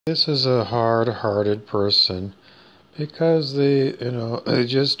This is a hard-hearted person because they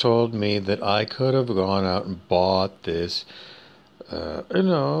just told me that I could have gone out and bought this, at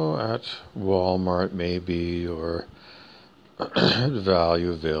Walmart maybe or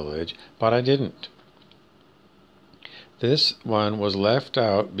Value Village, but I didn't. This one was left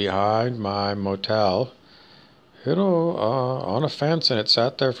out behind my motel, on a fence, and it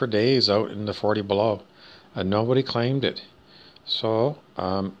sat there for days out in the 40 below, and nobody claimed it. So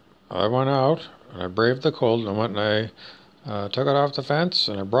I went out and I braved the cold and I went and I took it off the fence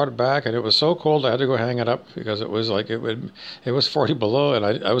and I brought it back, and it was so cold I had to go hang it up because it was like it was 40 below,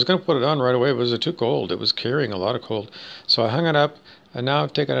 and I was going to put it on right away. It was too cold. It was carrying a lot of cold. So I hung it up, and now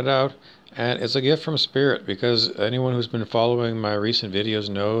I've taken it out, and it's a gift from Spirit, because anyone who's been following my recent videos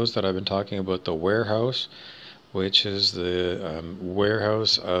knows that I've been talking about the warehouse, which is the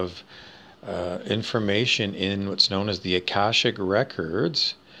warehouse of information in what's known as the Akashic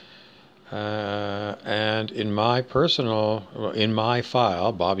Records. And in my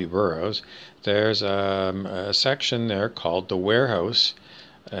file, Bobby Burrows, there's a section there called the warehouse,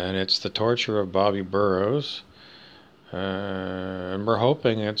 and it's the torture of Bobby Burrows. And we're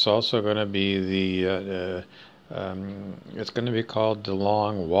hoping it's also going to be it's going to be called The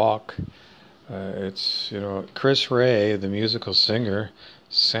Long Walk. It's, Chris Ray, the musical singer,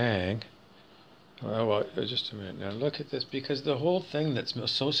 sang. Well, just a minute. Now look at this, because the whole thing that's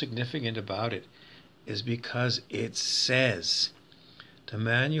so significant about it is because it says the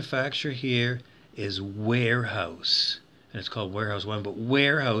manufacturer here is Warehouse, and it's called Warehouse 1, but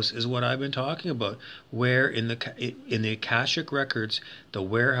Warehouse is what I've been talking about, where in the Akashic Records, the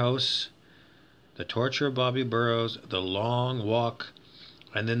Warehouse, the torture of Bobby Burrows, the Long Walk,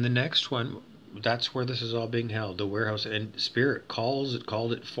 and then the next one, that's where this is all being held, the warehouse. And Spirit called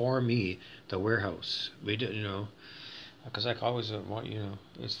it for me, the warehouse. We did, because I always want,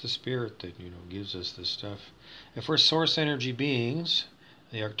 it's the Spirit that, gives us this stuff. If we're source energy beings,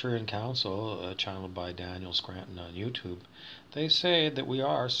 the Arcturian Council, channeled by Daniel Scranton on YouTube, they say that we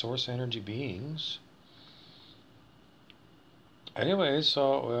are source energy beings. Anyway,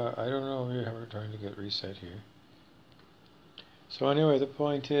 so I don't know, we're trying to get reset here. So anyway, the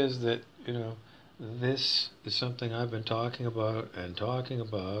point is that, this is something I've been talking about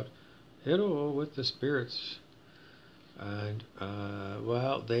with the spirits. And,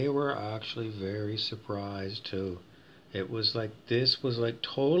 they were actually very surprised too. This was like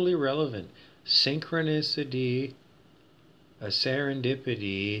totally relevant. Synchronicity, a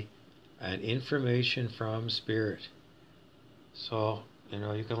serendipity, and information from Spirit. So,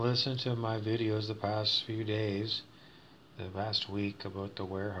 you can listen to my videos the past few days, the last week, about the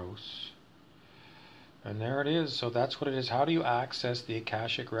warehouse. And there it is. So that's what it is. How do you access the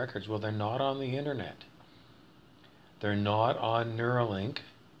Akashic Records? Well, they're not on the internet. They're not on Neuralink.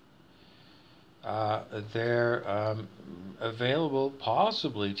 They're available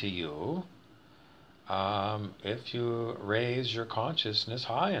possibly to you if you raise your consciousness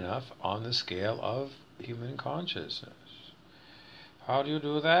high enough on the scale of human consciousness. How do you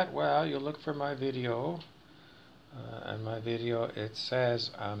do that? Well, you look for my video. And my video, it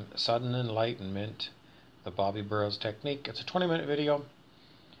says Sudden Enlightenment, the Bobby Burrows Technique. It's a 20-minute video.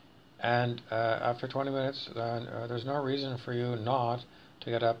 And after 20 minutes, there's no reason for you not to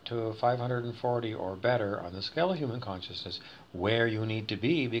get up to 540 or better on the scale of human consciousness, where you need to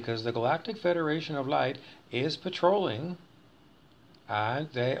be, because the Galactic Federation of Light is patrolling, and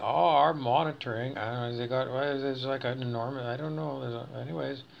they are monitoring. There's like an enormous, I don't know,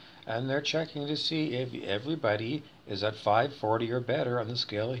 anyways, and they're checking to see if everybody is at 540 or better on the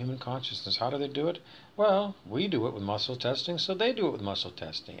scale of human consciousness. How do they do it? Well, we do it with muscle testing, so they do it with muscle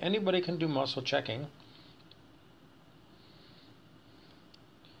testing. Anybody can do muscle checking.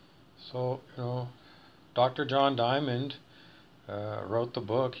 So, Dr. John Diamond wrote the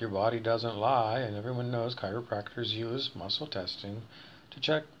book, Your Body Doesn't Lie, and everyone knows chiropractors use muscle testing to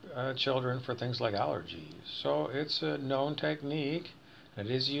check children for things like allergies. So it's a known technique. It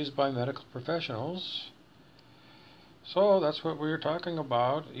is used by medical professionals. So that's what we were talking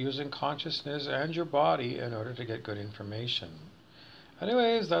about, using consciousness and your body in order to get good information.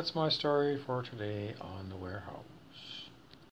 Anyways, that's my story for today on the warehouse.